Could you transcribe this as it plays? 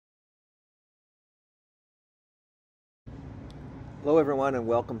Hello everyone and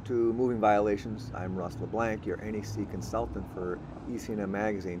welcome to Moving Violations. I'm Russ LeBlanc, your NEC consultant for EC&M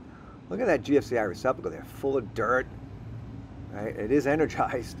Magazine. Look at that GFCI receptacle there, full of dirt. Right? It is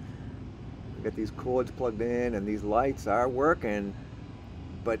energized. We got these cords plugged in and these lights are working,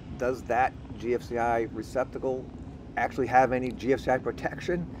 but does that GFCI receptacle actually have any GFCI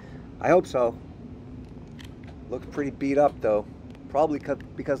protection? I hope so. Looks pretty beat up though, probably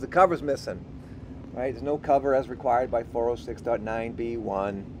because the cover's missing. Right? There's no cover as required by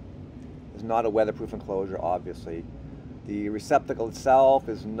 406.9b1. It's not a weatherproof enclosure, obviously. The receptacle itself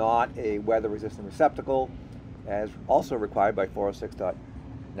is not a weather-resistant receptacle, as also required by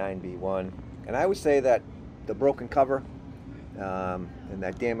 406.9b1. And I would say that the broken cover and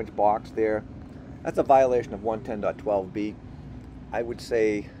that damaged box there, that's a violation of 110.12b. I would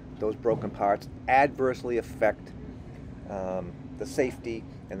say those broken parts adversely affect the safety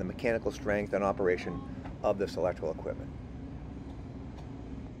and the mechanical strength and operation of this electrical equipment.